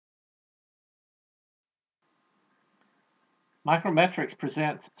Micrometrix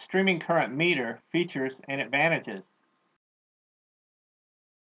presents streaming current meter features and advantages.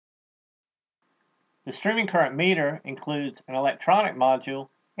 The streaming current meter includes an electronic module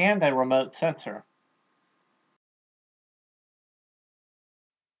and a remote sensor.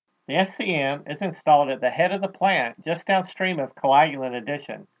 The SCM is installed at the head of the plant just downstream of coagulant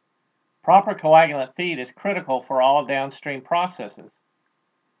addition. Proper coagulant feed is critical for all downstream processes.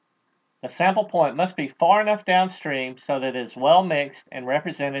 The sample point must be far enough downstream so that it is well mixed and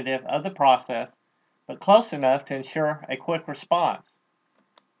representative of the process, but close enough to ensure a quick response.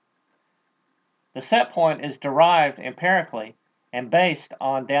 The set point is derived empirically and based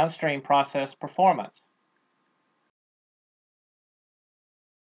on downstream process performance.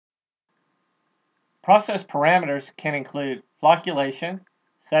 Process parameters can include flocculation,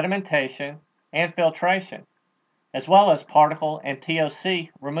 sedimentation, and filtration, as well as particle and TOC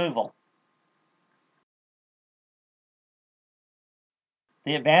removal.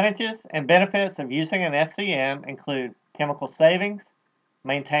 The advantages and benefits of using an SCM include chemical savings,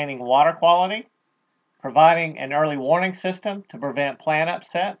 maintaining water quality, providing an early warning system to prevent plant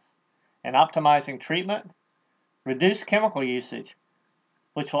upsets, and optimizing treatment, reduced chemical usage,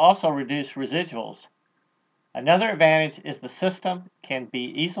 which will also reduce residuals. Another advantage is the system can be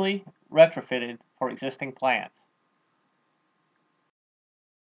easily retrofitted for existing plants.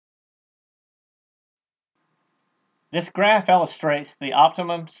 This graph illustrates the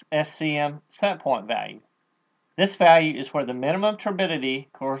optimum SCM set point value. This value is where the minimum turbidity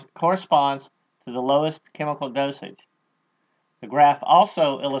corresponds to the lowest chemical dosage. The graph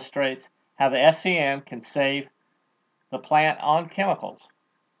also illustrates how the SCM can save the plant on chemicals.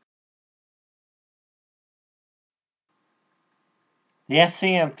 The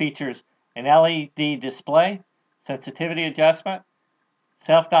SCM features an LED display, sensitivity adjustment,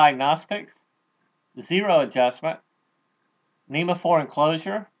 self-diagnostics, zero adjustment, NEMA 4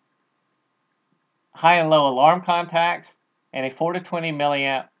 enclosure, high and low alarm contacts, and a 4 to 20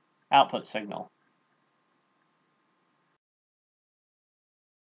 milliamp output signal.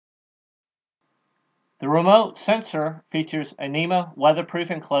 The remote sensor features a NEMA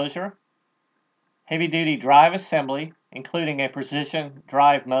weatherproof enclosure, heavy-duty drive assembly, including a precision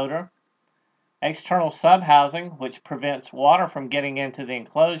drive motor, external sub-housing which prevents water from getting into the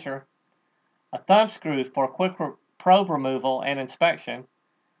enclosure, a thumb screw for quick probe removal and inspection,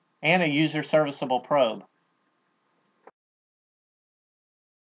 and a user serviceable probe.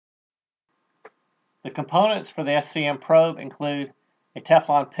 The components for the SCM probe include a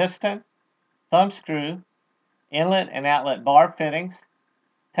Teflon piston, thumb screw, inlet and outlet bar fittings,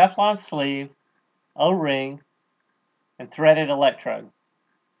 Teflon sleeve, O-ring, and threaded electrode.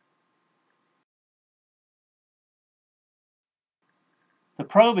 The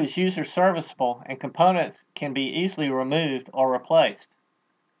probe is user serviceable and components can be easily removed or replaced.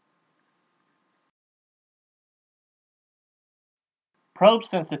 Probe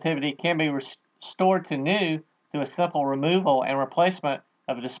sensitivity can be restored to new through a simple removal and replacement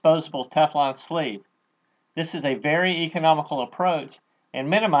of a disposable Teflon sleeve. This is a very economical approach and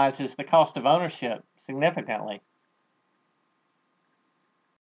minimizes the cost of ownership significantly.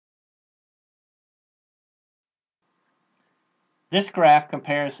 This graph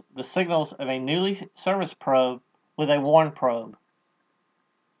compares the signals of a newly serviced probe with a worn probe.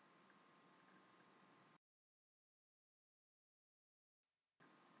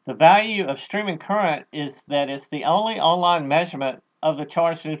 The value of streaming current is that it's the only online measurement of the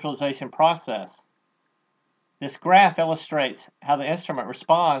charge neutralization process. This graph illustrates how the instrument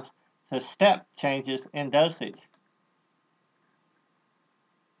responds to step changes in dosage.